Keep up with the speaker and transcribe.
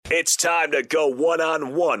It's time to go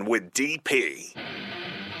one-on-one with DP.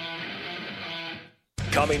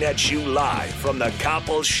 Coming at you live from the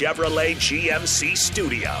Coppel Chevrolet GMC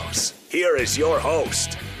studios. Here is your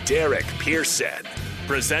host, Derek Pearson.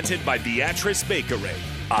 Presented by Beatrice Bakery.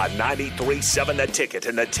 On 93.7 The Ticket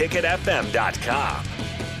and theticketfm.com.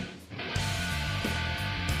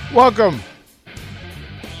 Welcome.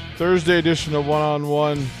 Thursday edition of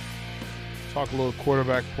One-on-One. Talk a little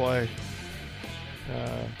quarterback play.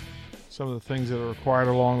 Some of the things that are required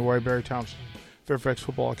along the way. Barry Thompson, Fairfax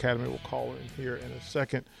Football Academy will call in here in a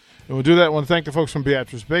second. And we'll do that. I want to thank the folks from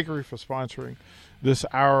Beatrice Bakery for sponsoring this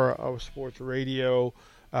hour of sports radio.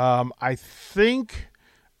 I think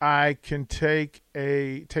I can take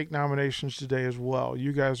nominations today as well.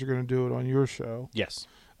 You guys are going to do it on your show. Yes.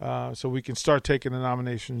 So we can start taking the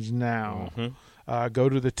nominations now. Go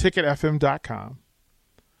to theticketfm.com.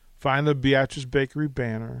 Find the Beatrice Bakery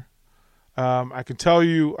banner. I can tell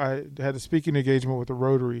you I had a speaking engagement with the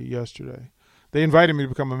Rotary yesterday. They invited me to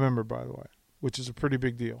become a member, by the way, which is a pretty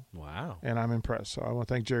big deal. Wow. And I'm impressed. So I want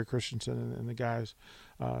to thank Jerry Christensen and the guys,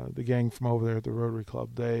 the gang from over there at the Rotary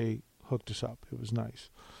Club. They hooked us up. It was nice.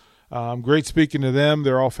 Great speaking to them.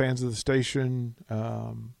 They're all fans of the station.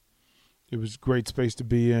 It was a great space to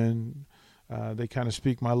be in. They kind of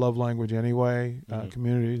speak my love language anyway,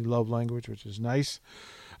 community love language, which is nice.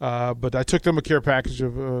 But I took them a care package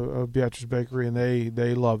of Beatrice Bakery, and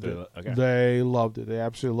they loved it. Okay. They loved it. They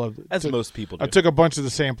absolutely loved it. As most people do. I took a bunch of the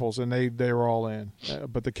samples, and they were all in.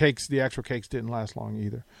 But the actual cakes didn't last long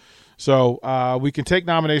either. So we can take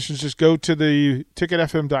nominations. Just go to the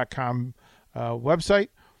ticketfm.com website,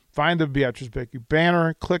 find the Beatrice Bakery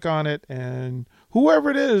banner, click on it, and whoever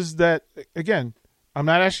it is that, again, I'm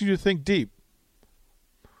not asking you to think deep.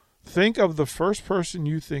 Think of the first person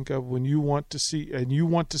you think of when you want to see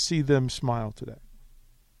them smile today.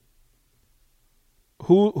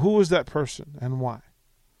 Who is that person and why?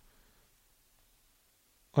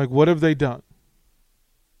 Like, what have they done?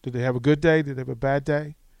 Did they have a good day? Did they have a bad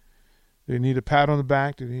day? Do they need a pat on the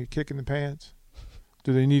back? Do they need a kick in the pants?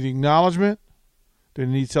 Do they need acknowledgement? Do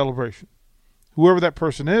they need celebration? Whoever that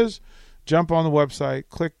person is, jump on the website,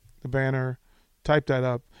 click the banner, type that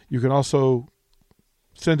up. You can also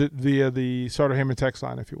send it via the Sartor Hamann text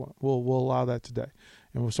line if you want. We'll allow that today.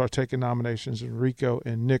 And we'll start taking nominations, and Rico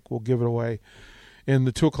and Nick will give it away in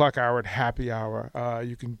the 2 o'clock hour at happy hour.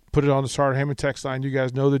 You can put it on the Sartor Hamann text line. You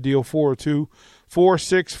guys know the deal,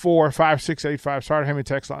 402-464-5685, Sartor Hamann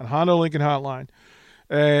text line, Honda Lincoln Hotline.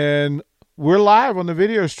 And we're live on the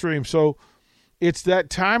video stream, so it's that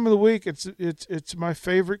time of the week. It's my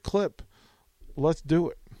favorite clip. Let's do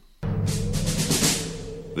it.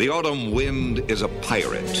 The autumn wind is a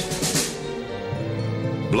pirate,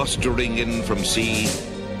 blustering in from sea.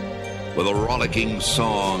 With a rollicking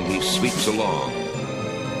song he sweeps along,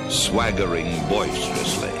 swaggering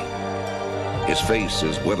boisterously. His face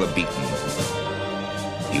is weather-beaten.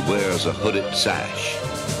 He wears a hooded sash,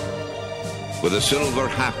 with a silver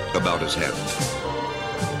hat about his head,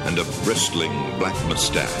 and a bristling black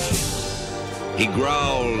mustache. He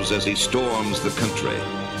growls as he storms the country,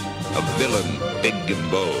 a villain big and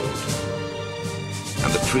bold.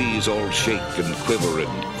 And the trees all shake and quiver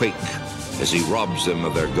and quake as he robs them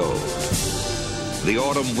of their gold. The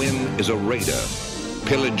autumn wind is a raider,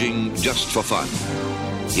 pillaging just for fun.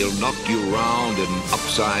 He'll knock you round and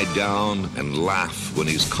upside down and laugh when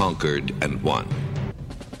he's conquered and won.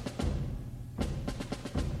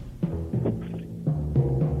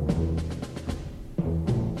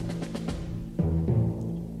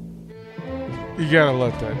 You gotta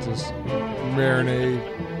let that just marinate.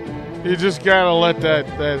 You just gotta let that.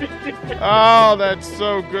 Oh, that's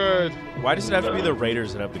so good. Why does it have to be the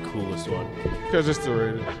Raiders that have the coolest one? Because it's the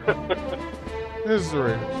Raiders. This is the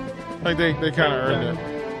Raiders. Like they kind of earned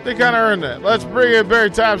it. They kind of earned that. Let's bring in Barry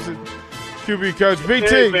Thompson, QB coach. BT.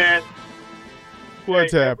 Hey, man.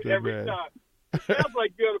 What's happening, every man? Time. It sounds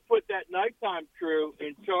like you ought to put that nighttime crew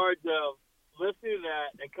in charge of listening to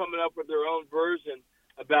that and coming up with their own version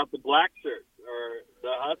about the black shirts or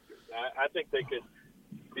the Huskers. I think they could,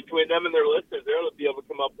 between them and their listeners, they'll be able to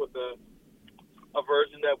come up with a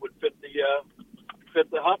version that would fit the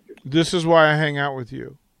Huskers. This is why I hang out with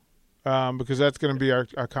you, because that's going to be our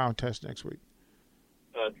contest next week.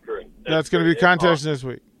 That's correct. That's going to be a contest this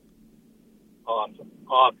week. Awesome.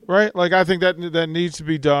 Right? Like, I think that needs to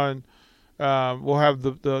be done. We'll have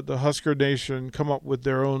the Husker Nation come up with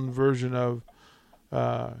their own version of,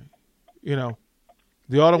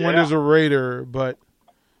 the autumn wind is a Raider, but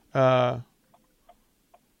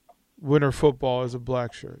winter football is a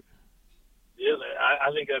black shirt. Yeah,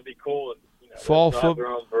 I think that'd be cool. Fall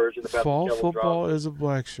football is a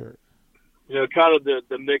black shirt. kind of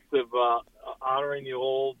the mix of honoring the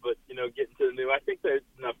old, but getting to the new. I think there's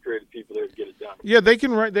enough creative people there to get it done. Yeah, they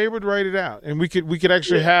can write. They would write it out, and we could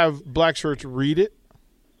actually have Black Shirts read it.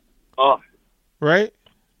 Oh, right.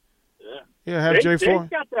 Yeah. Yeah, have Jay Foreman.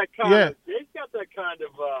 Dave's got that kind of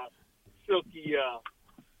silky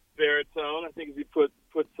baritone. I think if he put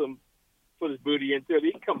his booty into it,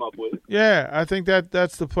 he can come up with it. Yeah, I think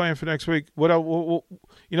that's the plan for next week. We'll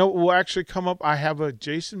actually come up. I have a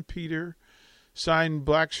Jason Peter signed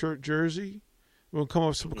Black Shirt jersey. We'll come up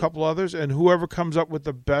with a couple others, and whoever comes up with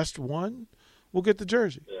the best one, we'll get the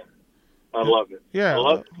jersey. Yeah, I love it. Yeah, I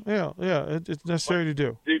love it. Yeah. It's necessary to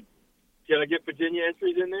do. Dude, can I get Virginia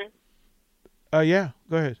entries in there? Yeah.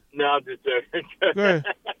 Go ahead. No, I'm just joking. Go ahead.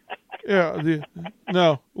 Yeah.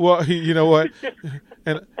 No. Well, you know what?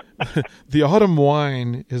 And the autumn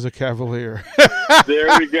wine is a Cavalier. There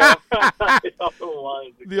we go.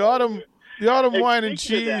 The autumn wine and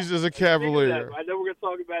cheese is a Cavalier. I know we're going to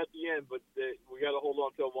talk about it at the end, but we got to hold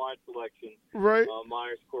on to a wine selection. Right.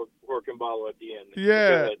 Myers cork and bottle at the end.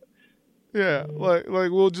 Yeah. Yeah.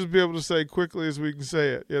 Like we'll just be able to say quickly as we can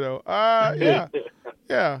say it. Yeah.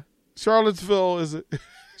 Yeah. Charlottesville is it?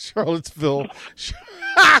 Charlottesville.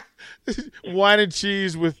 Wine and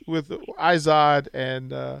cheese with Izod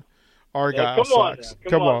and Argyle socks.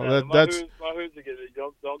 Come on. That's my who's again.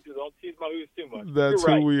 Don't tease my who's too much. That's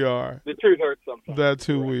You're who we are. The truth hurts sometimes. That's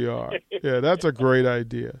who we are. Yeah, that's a great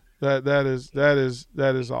idea. That is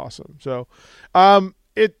awesome. So,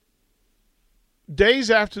 days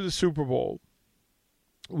after the Super Bowl,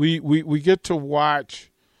 we get to watch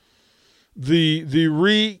the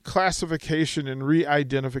reclassification and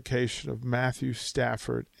re-identification of Matthew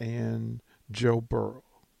Stafford and Joe Burrow.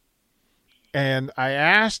 And I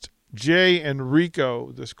asked Jay and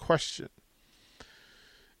Rico this question.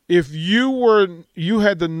 If you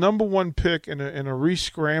had the number one pick in a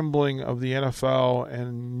re-scrambling of the NFL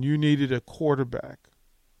and you needed a quarterback,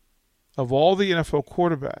 of all the NFL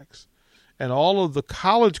quarterbacks and all of the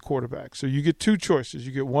college quarterbacks, so you get two choices.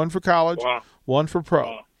 You get one for college, one for pro.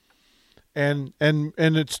 Wow. And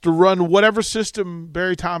it's to run whatever system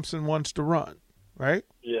Barry Thompson wants to run, right?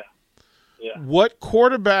 Yeah. What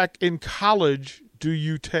quarterback in college do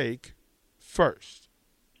you take first?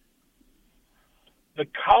 The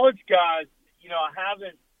college guys, I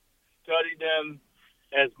haven't studied them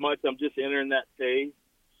as much. I'm just entering that phase.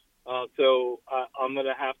 So I'm going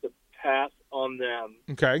to have to pass on them.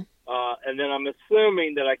 Okay. And then I'm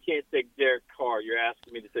assuming that I can't take Derek Carr. You're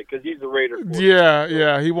asking me to take because he's a Raider.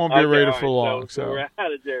 Yeah, he won't be a Raider for long. So we're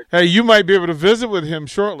out of Derek. Hey, you might be able to visit with him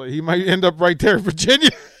shortly. He might end up right there in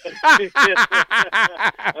Virginia. Okay,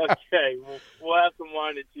 we'll have some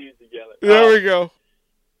wine and cheese together. There we go.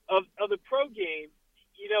 Of the pro game,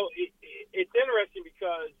 it's interesting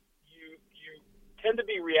because you tend to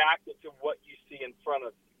be reactive to what you see in front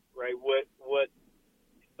of you, right? What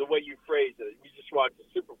the way you phrase it. We just watched the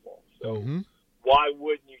Super Bowl, so why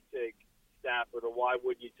wouldn't you take Stafford or why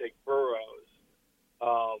wouldn't you take Burrows?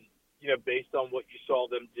 Based on what you saw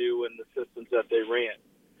them do and the systems that they ran.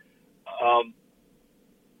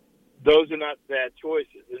 Those are not bad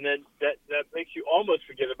choices, and then that makes you almost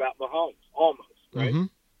forget about Mahomes, almost, right? Mm-hmm.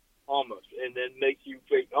 Almost, and then makes you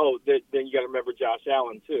think, then you got to remember Josh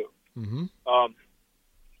Allen too. Mm-hmm.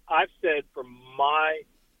 I've said for my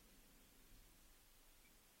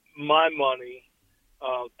money,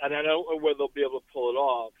 and I don't know whether they'll be able to pull it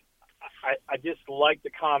off. I just like the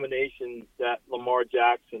combination that Lamar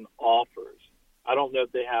Jackson offers. I don't know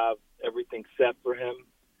if they have everything set for him,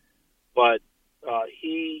 but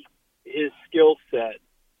his skill set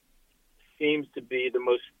seems to be the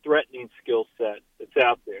most threatening skill set that's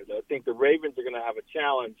out there. I think the Ravens are going to have a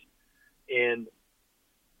challenge in,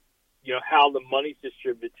 how the money's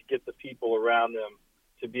distributed to get the people around them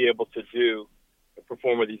to be able to do and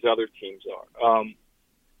perform where these other teams are.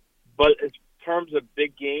 But in terms of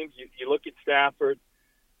big games, you look at Stafford,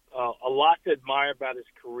 a lot to admire about his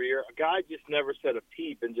career. A guy just never said a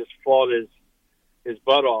peep and just fought his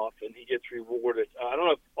butt off, and he gets rewarded. I don't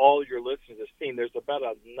know if all your listeners have seen. There's about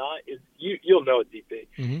a 9. You'll know it, DP.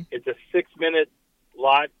 Mm-hmm. It's a 6-minute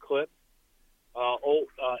live clip.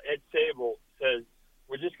 Ed Sable says,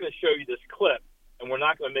 "We're just going to show you this clip, and we're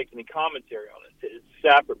not going to make any commentary on it." It's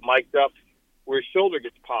Stafford mic'd up where his shoulder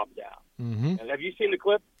gets popped out. Mm-hmm. And have you seen the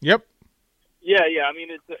clip? Yep. Yeah. I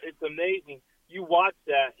mean, it's amazing. You watch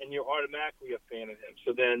that, and you're automatically a fan of him.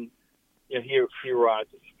 So then, he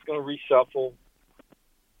rises. It's going to reshuffle.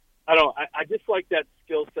 I just like that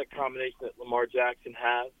skill set combination that Lamar Jackson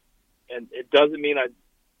has, and it doesn't mean I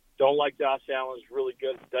don't like Josh Allen. He's really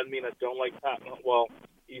good. It doesn't mean I don't like Pat. Well,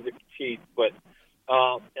 he's a cheat, but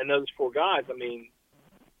and those 4 guys. I mean,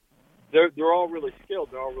 they're all really skilled.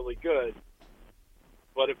 They're all really good.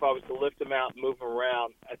 But if I was to lift them out and move them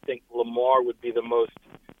around, I think Lamar would be the most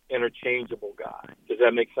interchangeable guy. Does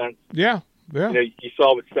that make sense? Yeah. You know, you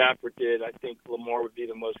saw what Stafford did. I think Lamar would be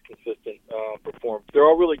the most consistent performer. They're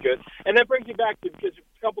all really good. And that brings you back to, because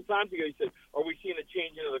a couple times ago you said, are we seeing a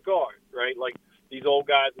change into the guard, right? Like these old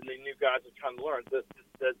guys and the new guys are trying to learn.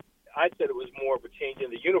 I said it was more of a change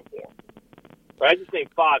in the uniform. But I just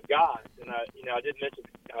named 5 guys, and I didn't mention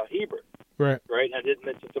Hebert, right? And I didn't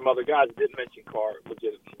mention some other guys. I didn't mention Carr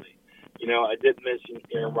legitimately. You know, I did mention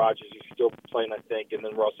Aaron Rodgers, who's still playing, I think, and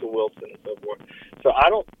then Russell Wilson and so forth. So I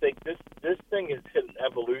don't think this thing has hit an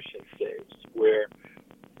evolution stage where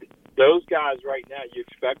those guys right now, you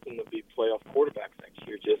expect them to be playoff quarterbacks next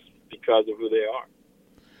year just because of who they are.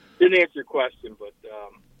 Didn't answer your question, but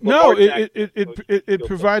no, it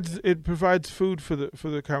provides food for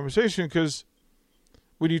the conversation, because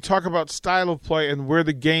when you talk about style of play and where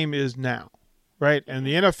the game is now, right, and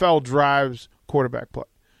the NFL drives quarterback play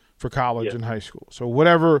for college and high school. So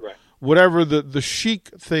whatever the chic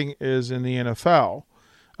thing is in the NFL,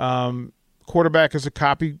 quarterback is a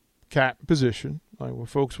copycat position, like where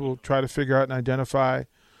folks will try to figure out and identify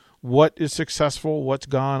what is successful, what's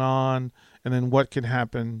gone on, and then what can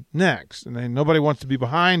happen next. And then nobody wants to be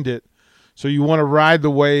behind it, so you want to ride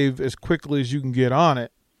the wave as quickly as you can get on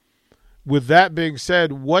it. With that being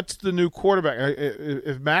said, what's the new quarterback?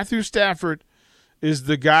 If Matthew Stafford is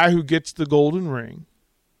the guy who gets the golden ring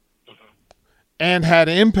and had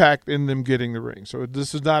impact in them getting the ring. So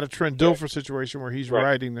this is not a Trent Dilfer situation where he's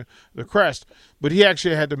riding the crest, but he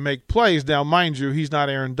actually had to make plays. Now, mind you, he's not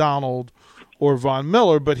Aaron Donald or Von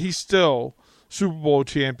Miller, but he's still Super Bowl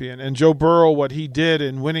champion. And Joe Burrow, what he did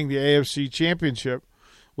in winning the AFC championship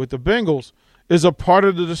with the Bengals, is a part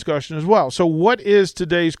of the discussion as well. So what is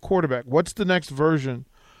today's quarterback? What's the next version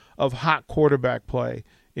of hot quarterback play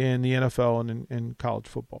in the NFL and in college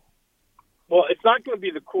football? Well, it's not going to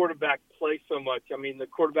be the quarterback play so much. I mean, the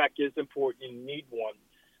quarterback is important. You need one.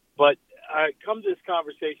 But I come to this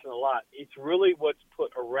conversation a lot. It's really what's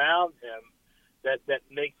put around him that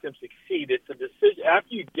makes him succeed. It's a decision.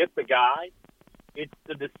 After you get the guy, it's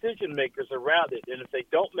the decision makers around it. And if they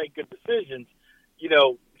don't make good decisions, you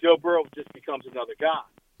know, Joe Burrow just becomes another guy.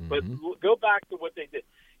 Mm-hmm. But go back to what they did.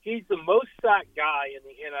 He's the most sacked guy in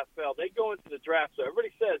the NFL. They go into the draft, so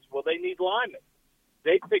everybody says, well, they need linemen.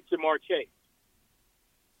 They picked Jamar Chase.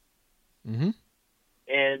 Mm-hmm.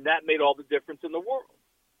 And that made all the difference in the world.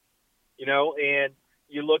 You know, and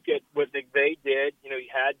you look at what McVay did. You know, he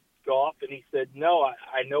had Goff, and he said, no,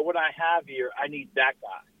 I know what I have here. I need that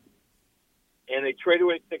guy. And they traded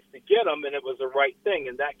away picks to get him, and it was the right thing.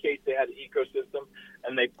 In that case, they had an ecosystem,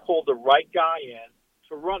 and they pulled the right guy in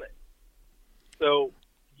to run it. So,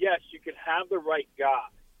 yes, you can have the right guy,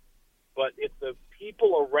 but if the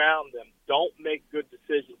people around them don't make good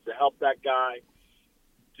decisions to help that guy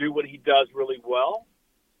do what he does really well,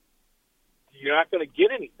 you're not going to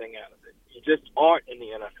get anything out of it. You just aren't in the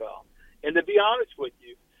NFL. And to be honest with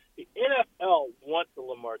you, the NFL wants a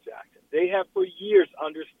Lamar Jackson. They have for years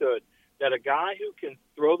understood that a guy who can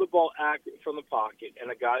throw the ball accurate from the pocket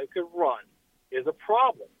and a guy who can run is a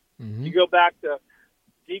problem. Mm-hmm. You go back to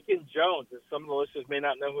Deacon Jones, and some of the listeners may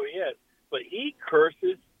not know who he is, but he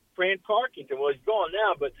curses Fran Tarkenton. Well, he's gone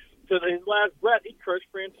now, but to his last breath, he cursed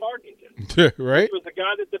Fran Tarkenton. Right. He was the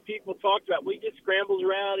guy that the people talked about. Well, he just scrambles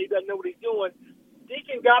around. He doesn't know what he's doing.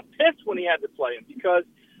 Deacon got pissed when he had to play him because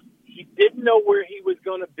he didn't know where he was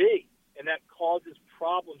going to be, and that causes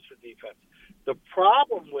problems for defense. The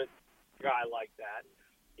problem with a guy like that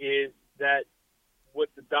is that with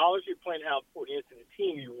the dollars you're playing, how important it is to the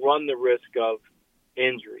team, you run the risk of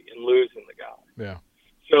injury and losing the guy. Yeah.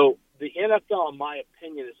 So the NFL, in my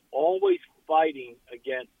opinion, is always fighting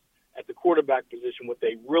against, at the quarterback position, what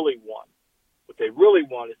they really want. What they really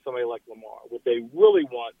want is somebody like Lamar. What they really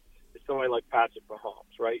want is somebody like Patrick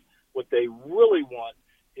Mahomes, right? What they really want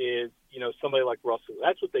is, you know, somebody like Russell.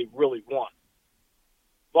 That's what they really want.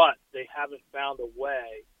 But they haven't found a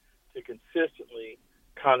way to consistently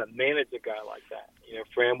kind of manage a guy like that. You know,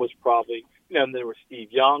 Fran was probably, you know, and there was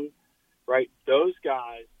Steve Young, right? Those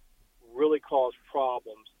guys really cause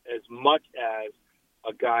problems as much as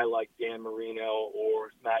a guy like Dan Marino or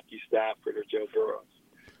Matthew Stafford or Joe Burrow.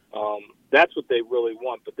 That's what they really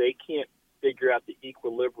want, but they can't figure out the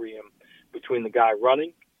equilibrium between the guy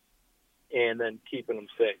running and then keeping them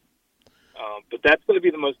safe. But that's going to be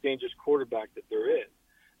the most dangerous quarterback that there is.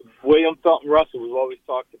 William Felton Russell, we've always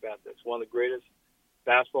talked about this, one of the greatest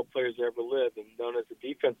basketball players that ever lived and known as a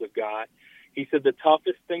defensive guy. He said the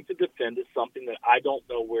toughest thing to defend is something that I don't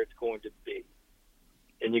know where it's going to be.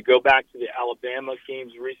 And you go back to the Alabama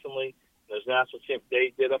games recently, those national champions,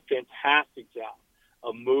 they did a fantastic job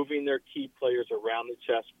of moving their key players around the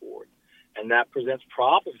chessboard, and that presents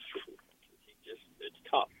problems for them. It's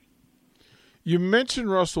tough. You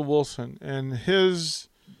mentioned Russell Wilson and his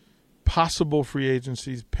possible free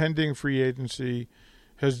agencies, pending free agency,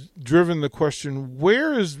 has driven the question,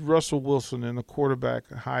 where is Russell Wilson in the quarterback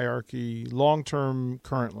hierarchy long-term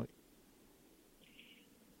currently?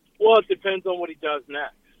 Well, it depends on what he does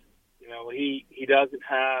next. You know, he doesn't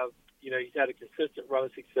have, you know, he's had a consistent run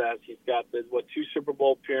of success. He's got the, 2 Super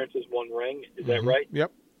Bowl appearances, 1 ring. Is that right?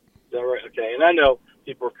 Yep. Is that right? Okay. And I know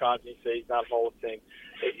people are constantly saying he's not Hall of Fame.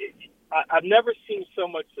 I've never seen so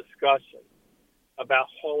much discussion about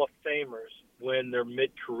Hall of Famers when they're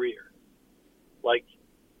mid-career. Like,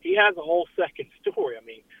 he has a whole second story. I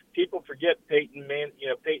mean, people forget Peyton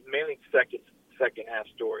Manning's second half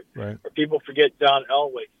story. Right. Or people forget John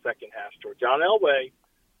Elway's second half story. John Elway,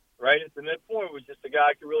 right at the midpoint, was just a guy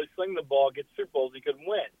who could really sling the ball, get Super Bowls, he couldn't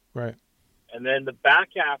win. Right. And then the back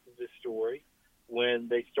half of his story, when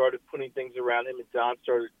they started putting things around him and John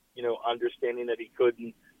started, you know, understanding that he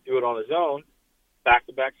couldn't do it on his own,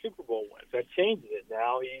 back-to-back Super Bowl wins. That changes it.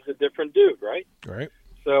 Now he's a different dude, right? Right.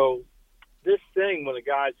 So this thing, when a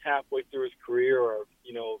guy's halfway through his career or,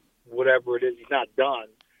 you know, whatever it is, he's not done,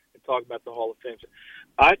 and talk about the Hall of Fame.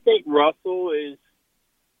 I think Russell is,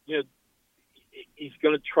 you know, he's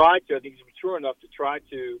going to try to, I think he's mature enough to try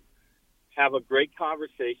to have a great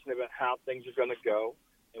conversation about how things are going to go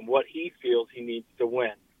and what he feels he needs to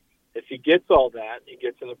win. If he gets all that, he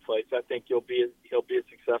gets in a place, I think he'll be as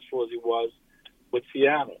successful as he was with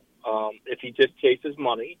Seattle. If he just chases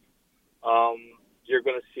money, you're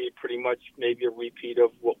going to see pretty much maybe a repeat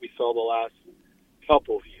of what we saw the last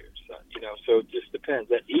couple of years. You know, so it just depends.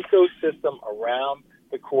 That ecosystem around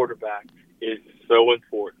the quarterback is so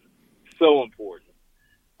important, so important.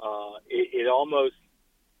 It almost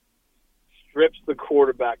strips the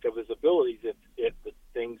quarterback of his abilities if the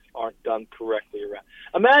things aren't done correctly around.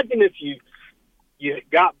 Imagine if you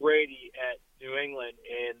got Brady at New England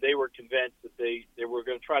and they were convinced that they were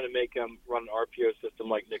going to try to make him run an RPO system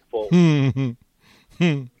like Nick Foles.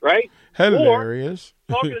 Right? Hilarious.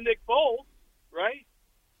 Or, talking to Nick Foles, right?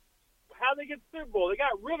 How they get the Super Bowl? They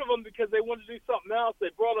got rid of him because they wanted to do something else. They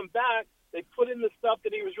brought him back. They put in the stuff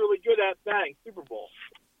that he was really good at. Bang, Super Bowl.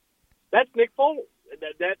 That's Nick Foles.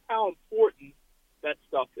 That's how important that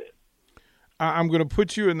stuff is. I'm going to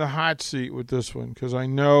put you in the hot seat with this one because I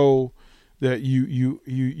know that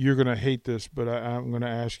you're going to hate this, but I'm going to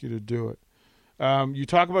ask you to do it. You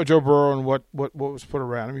talk about Joe Burrow and what was put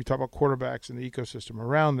around him. You talk about quarterbacks and the ecosystem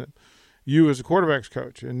around them. You as a quarterbacks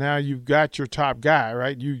coach, and now you've got your top guy,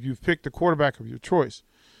 right? You've picked the quarterback of your choice.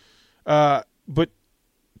 But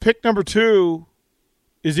pick number 2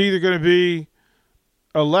 is either going to be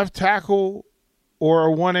a left tackle or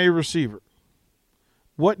a 1A receiver.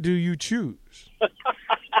 What do you choose?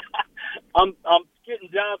 I'm getting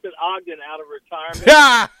Jonathan Ogden out of retirement.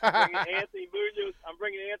 I'm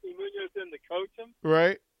bringing Anthony Munoz in to coach him.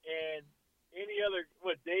 Right. And any other,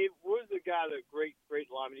 Dave, what was the guy, the great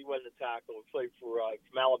lineman? He wasn't a tackle. He played for,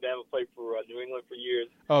 from Alabama, played for New England for years.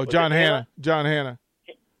 Oh, John Hanna. John Hanna.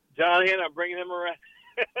 I'm bringing him around.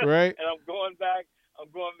 Right. And I'm going back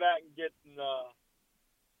and getting,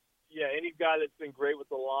 any guy that's been great with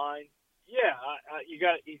the line. Yeah, he's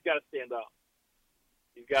got to stand up.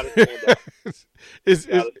 He's got to stand up.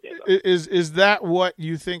 Is that what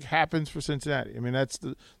you think happens for Cincinnati? I mean, that's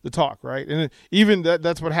the talk, right? And even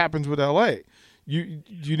that's what happens with LA. Do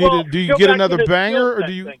you get another banger, or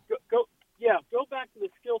do you go back to the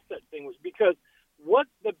skill set thing, because what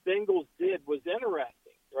the Bengals did was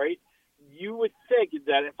interesting, right? You would think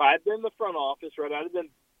that if I had been in the front office, right, I'd have been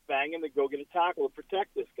banging to go get a tackle to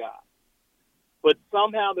protect this guy. But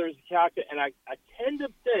somehow there's a calculation, and I tend to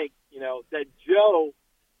think, that Joe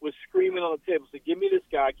was screaming on the table, so give me this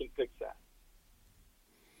guy, I can fix that.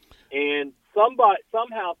 And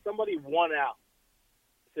somehow somebody won out.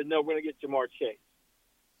 Said, no, we're going to get Jamar Chase.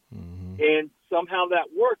 Mm-hmm. And somehow that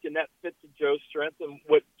worked, and that fits Joe's strength and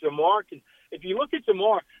what Jamar can. If you look at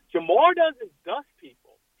Jamar doesn't dust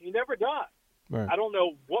people. He never does. Right. I don't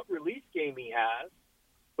know what release game he has,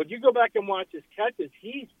 but you go back and watch his catches,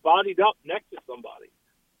 he's bodied up next to somebody.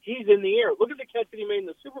 He's in the air. Look at the catch that he made in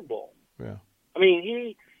the Super Bowl. Yeah. I mean,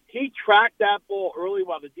 he tracked that ball early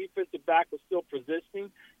while the defensive back was still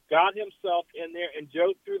positioning, got himself in there, and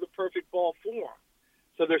Joe threw the perfect ball for him.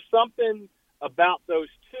 So there's something about those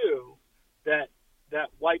two that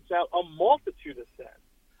wipes out a multitude of sins.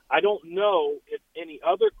 I don't know if any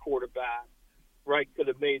other quarterback, right, could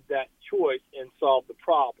have made that choice and solved the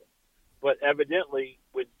problem. But evidently,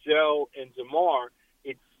 with Joe and Jamar,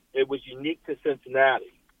 it was unique to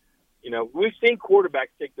Cincinnati. You know, we've seen quarterbacks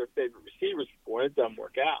take their favorite receivers before, and it doesn't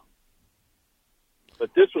work out. But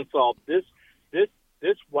this one solved this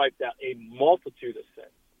wiped out a multitude of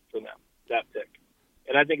sins for them, that pick.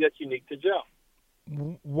 And I think that's unique to Joe.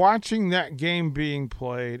 Watching that game being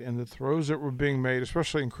played and the throws that were being made,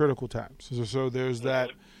 especially in critical times. So there's that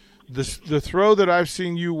the throw that I've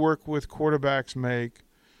seen you work with quarterbacks make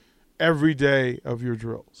every day of your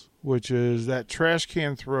drills, which is that trash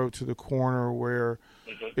can throw to the corner where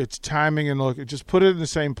it's timing and look. Just put it in the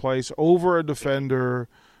same place over a defender,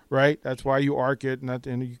 right? That's why you arc it,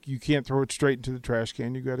 and you can't throw it straight into the trash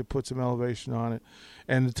can. You got to put some elevation on it,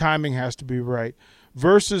 and the timing has to be right.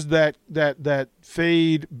 Versus that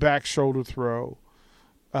fade back shoulder throw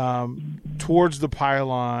towards the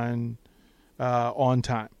pylon on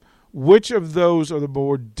time. Which of those are the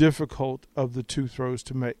more difficult of the two throws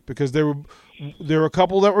to make? Because there were a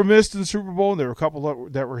couple that were missed in the Super Bowl, and there were a couple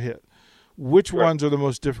that were hit. Which ones are the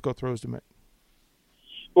most difficult throws to make?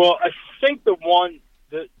 Well, I think the one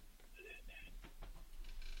that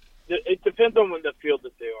it depends on the field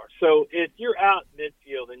that they are. So if you're out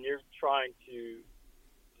midfield and you're trying to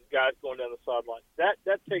guys going down the sideline,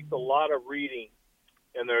 that takes a lot of reading,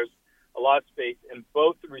 and there's a lot of space, and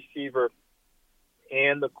both the receiver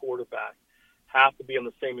and the quarterback have to be on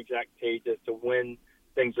the same exact page as to when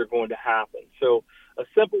things are going to happen. So a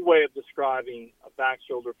simple way of describing a back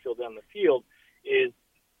shoulder field down the field is,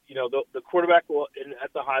 you know, the quarterback will,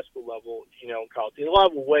 at the high school level, you know, in college, he'll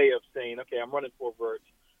have a way of saying, okay, I'm running 4 verts,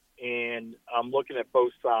 and I'm looking at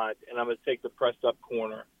both sides, and I'm going to take the pressed up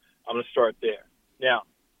corner. I'm going to start there. Now,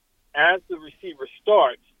 as the receiver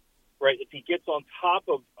starts, right, if he gets on top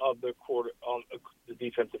of the the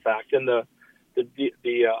defensive back, then the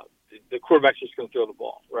quarterback's just going to throw the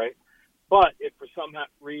ball, right? But if for some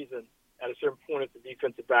reason at a certain point if the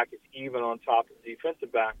defensive back is even on top of the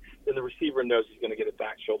defensive back, then the receiver knows he's going to get a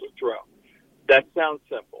back shoulder throw. That sounds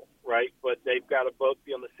simple, right? But they've got to both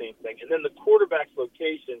be on the same thing. And then the quarterback's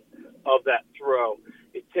location of that throw,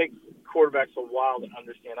 it takes quarterbacks a while to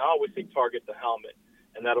understand. I always say target the helmet,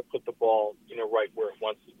 and that'll put the ball, you know, right where it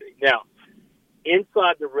wants to be. Now,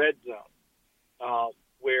 inside the red zone,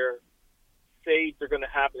 where fades are going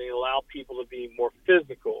to happen and allow people to be more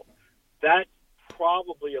physical, that's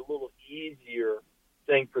probably a little easier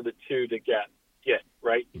thing for the two to get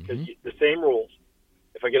right? Because the same rules.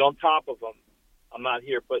 If I get on top of them, I'm not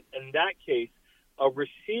here. But in that case, a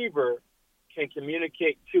receiver can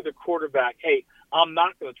communicate to the quarterback, hey, I'm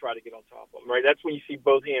not going to try to get on top of him, right? That's when you see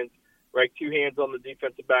both hands, right? 2 hands on the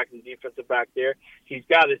defensive back and the defensive back there. He's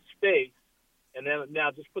got his space, and then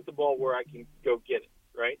now just put the ball where I can go get it,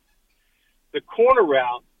 right? The corner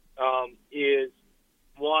route is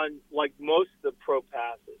one, like most of the pro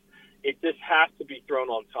passes, it just has to be thrown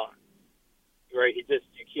on time, right?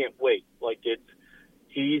 You can't wait. Like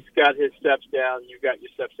he's got his steps down, you got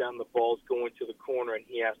your steps down, the ball's going to the corner, and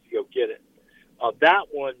he has to go get it. That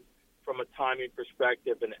one, from a timing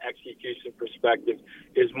perspective and execution perspective,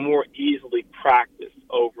 is more easily practiced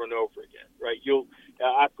over and over again, right?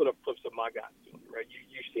 I put up clips of my guys doing it, right?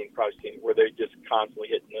 You've probably seen it, where they're just constantly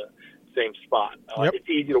hitting the same spot. It's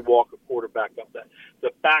easy to walk a quarterback up that. The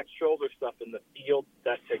back shoulder stuff in the field,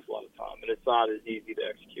 that takes a lot of time, and it's not as easy to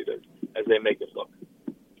execute as they make it look.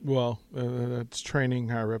 Well, that's training,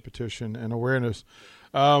 high repetition, and awareness.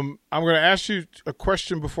 I'm going to ask you a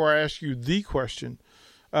question before I ask you the question.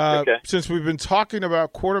 Okay. Since we've been talking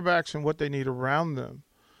about quarterbacks and what they need around them,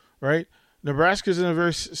 right? Nebraska's in a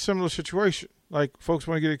very similar situation. Like, folks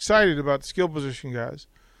want to get excited about the skill position guys,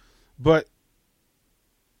 but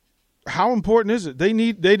how important is it? They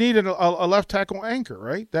need a left tackle anchor,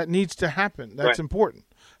 right? That needs to happen. That's important.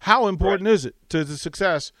 How important is it to the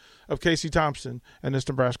success of Casey Thompson and this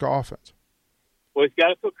Nebraska offense? Well, he's got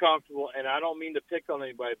to feel comfortable, and I don't mean to pick on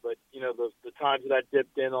anybody, but, you know, the times that I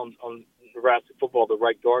dipped in on Nebraska football, the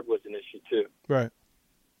right guard was an issue too. Right.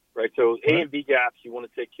 So A and B gaps, you want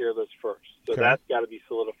to take care of those first. So that's got to be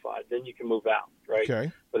solidified. Then you can move out, right?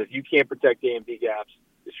 Okay. But if you can't protect A and B gaps,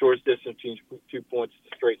 the shortest distance between 2 points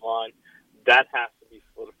is a straight line. That has to be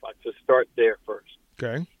solidified. So start there first.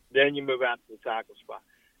 Okay. Then you move out to the tackle spot.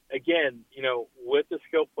 Again, you know, with the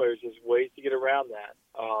skill players, there's ways to get around that.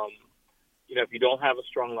 You know, if you don't have a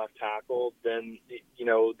strong left tackle, then, you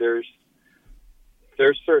know, there's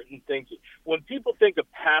certain things. When people think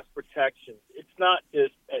of pass protection, it's not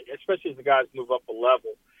just, especially as the guys move up a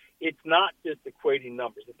level, it's not just equating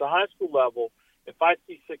numbers. At the high school level, if I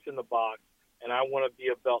see 6 in the box and I want to be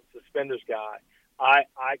a belt suspenders guy,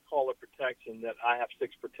 I call it protection that I have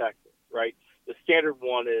 6 protected, right? The standard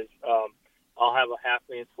one is I'll have a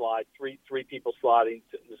half-man slide, three people sliding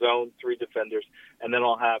to zone, 3 defenders, and then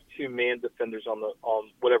I'll have 2 man defenders on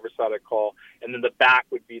whatever side I call, and then the back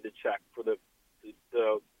would be the check for the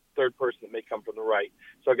third person that may come from the right.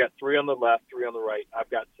 So I got 3 on the left, 3 on the right.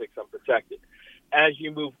 I've got 6 unprotected. As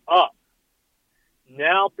you move up,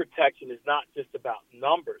 now protection is not just about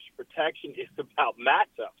numbers. Protection is about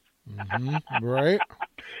matchups. Mm-hmm. Right.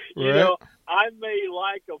 You know, I may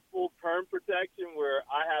like a full turn protection where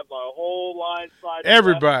I have my whole line side.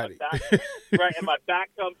 Everybody. Right, and my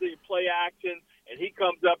back comes in play action, and he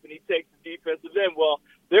comes up and he takes the defensive end. Well,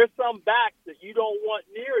 there's some backs that you don't want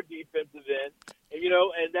near a defensive end, and, you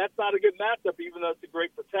know, and that's not a good matchup, even though it's a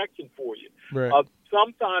great protection for you. Right.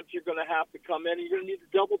 Sometimes you're going to have to come in and you're going to need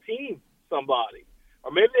to double team somebody,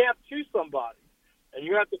 or maybe they have 2 somebody. And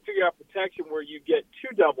you have to figure out protection where you get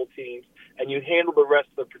 2 double teams and you handle the rest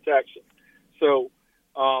of the protection. So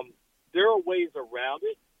there are ways around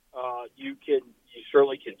it. You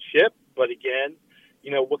certainly can chip, but again, you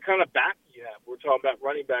know, what kind of back do you have? We're talking about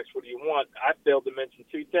running backs. What do you want? I failed to mention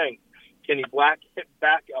 2 things. Can he block him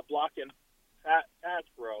pass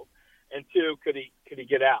pro? And 2, could he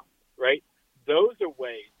get out? Right? Those are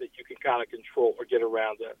ways that you can kind of control or get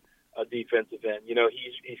around a defensive end. You know,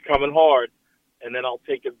 he's coming hard. And then I'll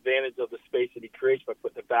take advantage of the space that he creates by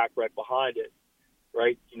putting the back right behind it,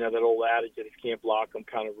 right? You know, that old adage that if you can't block him,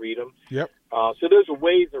 kind of read him. Yep. So there's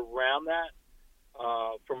ways around that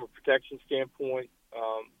from a protection standpoint.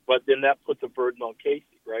 But then that puts a burden on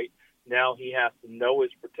Casey, right? Now he has to know his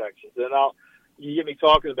protections. And you get me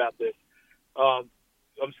talking about this. I'm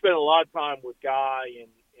spending a lot of time with Guy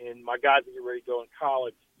and my guys that get ready to go in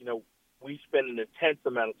college. You know, we spend an intense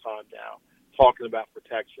amount of time now talking about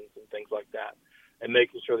protections and things like that, and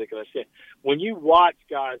making sure they can understand. When you watch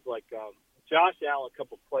guys like Josh Allen a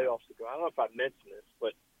couple of playoffs ago, I don't know if I mentioned this,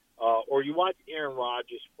 but or you watch Aaron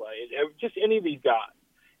Rodgers play, just any of these guys,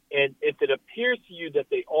 and if it appears to you that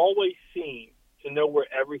they always seem to know where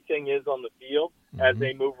everything is on the field as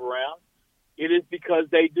they move around, it is because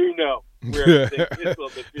they do know where everything is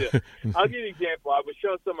on the field. I'll give you an example. I was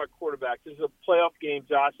showing some of my quarterbacks. This is a playoff game,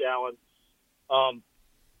 Josh Allen.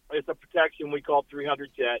 It's a protection we call 300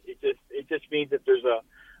 jet. It just means that there's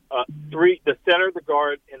the center, the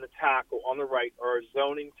guard, and the tackle on the right are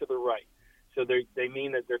zoning to the right. So they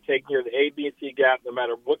mean that they're taking care of the A, B, and C gap. No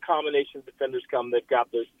matter what combination of defenders come, they've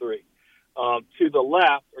got those 3. To the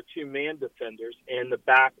left are 2 man defenders, and the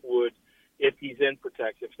back would, if he's in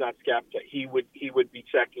protection, if it's not scat protect, he would be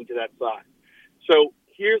checking to that side. So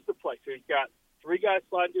here's the play. So he's got 3 guys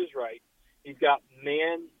sliding to his right. He's got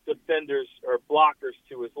man defenders or blockers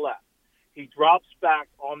to his left. He drops back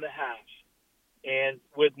on the hash, and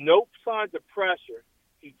with no signs of pressure,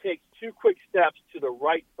 he takes 2 quick steps to the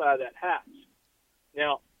right side of that hash.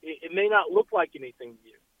 Now, it may not look like anything to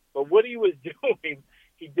you, but what he was doing,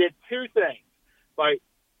 he did 2 things.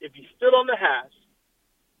 If he stood on the hash,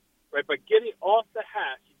 right, by getting off the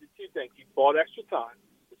hash, he did 2 things. He bought extra time,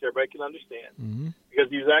 which everybody can understand, because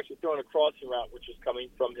he was actually throwing a crossing route, which was coming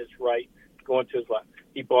from his right, going to his left.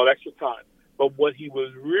 He bought extra time. But what he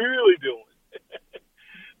was really doing,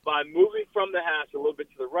 by moving from the hash a little bit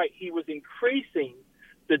to the right, he was increasing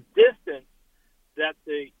the distance that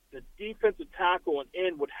the defensive tackle and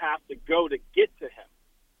end would have to go to get to him.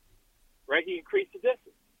 Right? He increased the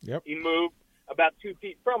distance. Yep. He moved about 2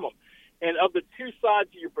 feet from him. And of the 2 sides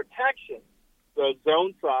of your protection, the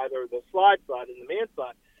zone side or the slide side and the man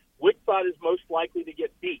side, which side is most likely to get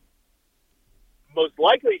beat? Most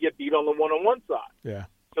likely to get beat on the one-on-one side. Yeah.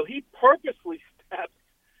 So he purposely steps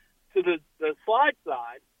to the slide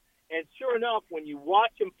side, and sure enough, when you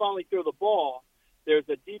watch him finally throw the ball, there's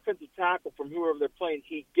a defensive tackle from whoever they're playing.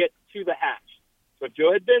 He gets to the hash. So if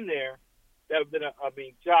Joe had been there, that would have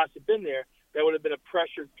been Josh had been there, that would have been a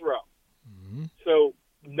pressured throw. Mm-hmm. So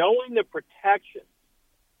knowing the protection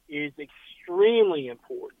is extremely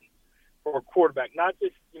important for a quarterback, not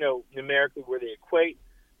just, numerically where they equate,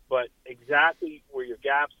 but exactly where your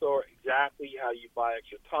gaps are, exactly how you buy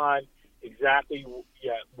extra time, exactly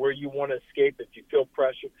where you want to escape if you feel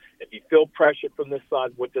pressure. If you feel pressure from this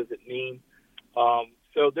side, what does it mean?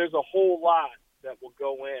 So there's a whole lot that will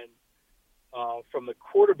go in from the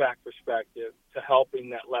quarterback perspective to helping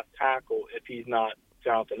that left tackle if he's not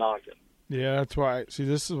Jonathan Ogden. Yeah, that's why. See,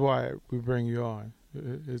 this is why we bring you on.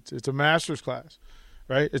 It's a master's class,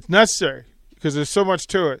 right? It's necessary because there's so much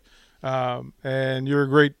to it. And you're a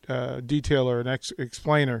great detailer and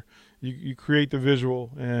explainer. You create the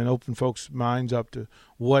visual and open folks' minds up to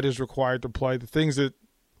what is required to play, the things that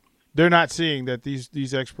they're not seeing that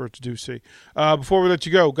these experts do see. Before we let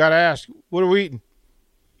you go, got to ask, what are we eating?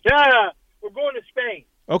 Yeah, we're going to Spain.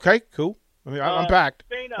 Okay, cool. I'm packed.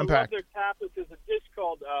 Spain, I I'm love packed. their tapas. There's a dish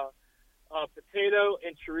called potato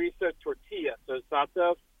and chorizo tortilla. So it's not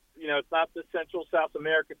the, it's not the Central South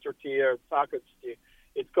American tortilla or taco tortilla.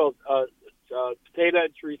 It's called potato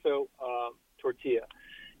and chorizo tortilla.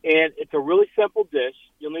 And it's a really simple dish.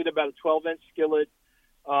 You'll need about a 12-inch skillet.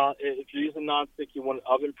 If you're using nonstick, you want it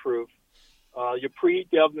oven-proof. You preheat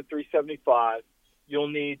the oven to 375. You'll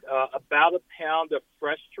need about a pound of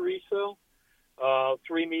fresh chorizo,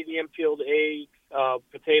 3 medium peeled eggs,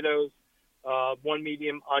 potatoes, 1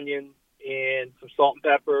 medium onion, and some salt and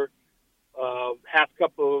pepper, half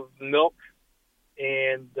cup of milk,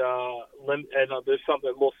 and there's something,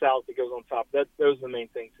 a little salad that goes on top. Those are the main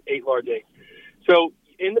things. 8 large eggs. So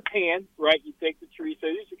in the pan, right, you take the chorizo.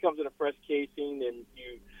 It usually comes in a fresh casing, and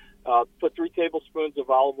you put 3 tablespoons of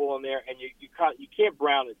olive oil in there, and you can't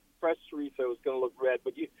brown it. Fresh chorizo is going to look red,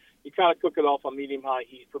 but you kind of cook it off on medium-high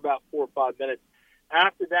heat for about 4 or 5 minutes.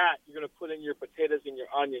 After that, you're going to put in your potatoes and your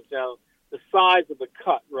onions. Now, the size of the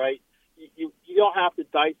cut, right, you don't have to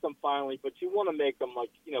dice them finely, but you want to make them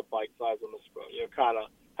like, bite-size on the spoon, kind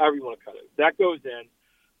of however you want to cut it. That goes in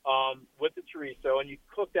with the chorizo, and you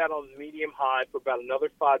cook that on medium-high for about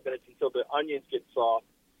another 5 minutes until the onions get soft.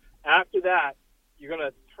 After that, you're going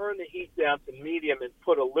to turn the heat down to medium and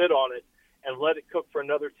put a lid on it and let it cook for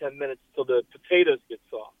another 10 minutes until the potatoes get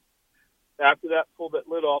soft. After that, pull that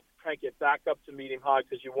lid off, crank it back up to medium-high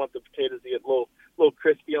because you want the potatoes to get a little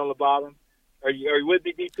crispy on the bottom. Are you with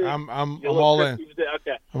me, DP? I'm all in.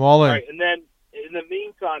 Okay. I'm all in. All right, and then in the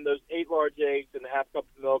meantime, those 8 large eggs and a half cup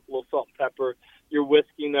of milk, a little salt and pepper, you're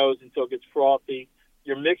whisking those until it gets frothy.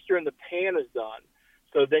 Your mixture in the pan is done.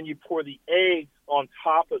 So then you pour the eggs on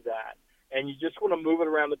top of that, and you just want to move it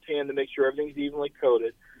around the pan to make sure everything's evenly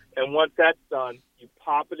coated. And once that's done, you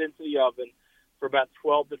pop it into the oven for about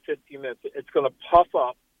 12 to 15 minutes. It's going to puff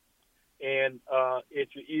up, and if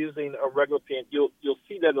you're using a regular pan, you'll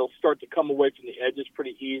see that it'll start to come away from the edges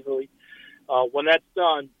pretty easily. When that's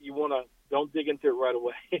done, don't dig into it right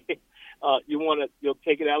away. You'll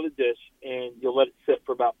take it out of the dish, and you'll let it sit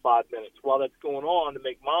for about 5 minutes. While that's going on, to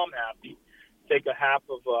make Mom happy, take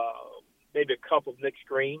maybe a cup of mixed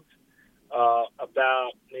greens,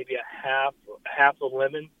 about maybe half a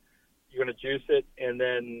lemon. You're going to juice it, and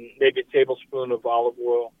then maybe a tablespoon of olive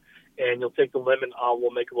oil, and you'll take the lemon, olive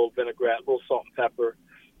oil, make a little vinaigrette, a little salt and pepper,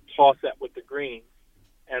 toss that with the greens,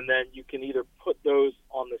 and then you can either put those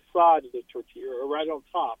on the side of the tortilla or right on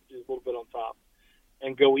top, just a little bit on top,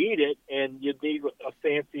 and go eat it. And you need a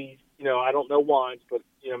fancy, I don't know wines, but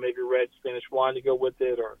maybe red Spanish wine to go with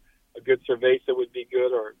it, or a good cerveza would be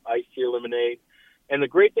good, or iced tea or lemonade. And the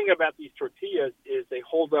great thing about these tortillas is they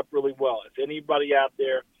hold up really well. If anybody out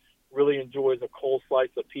there really enjoys a cold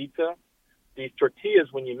slice of pizza, these tortillas,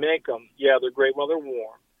 when you make them, they're great while they're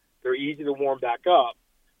warm. They're easy to warm back up,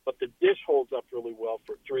 but the dish holds up really well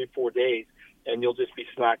for 3 or 4 days, and you'll just be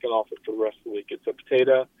snacking off it for the rest of the week. It's a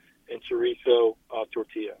potato and chorizo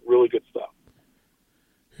tortilla. Really good stuff.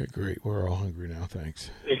 Yeah, great. We're all hungry now. Thanks.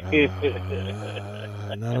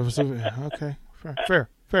 None of us. Okay. Fair.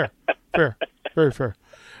 Very fair.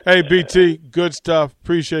 Hey, BT, good stuff.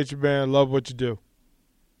 Appreciate you, man. Love what you do.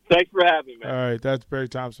 Thanks for having me, man. All right, that's Barry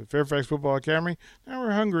Thompson, Fairfax Football Academy. Now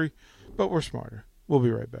we're hungry, but we're smarter. We'll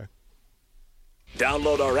be right back.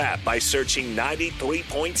 Download our app by searching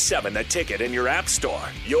 93.7 The Ticket in your app store.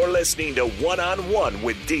 You're listening to One-on-One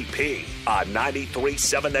with DP on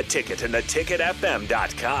 93.7 The Ticket and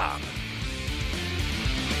theticketfm.com.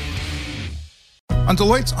 On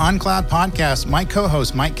Deloitte's OnCloud podcast, my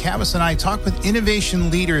co-host Mike Cavus and I talk with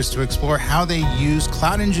innovation leaders to explore how they use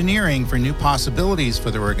cloud engineering for new possibilities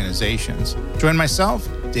for their organizations. Join myself,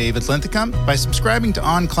 David Linthicum, by subscribing to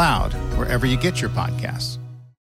OnCloud wherever you get your podcasts.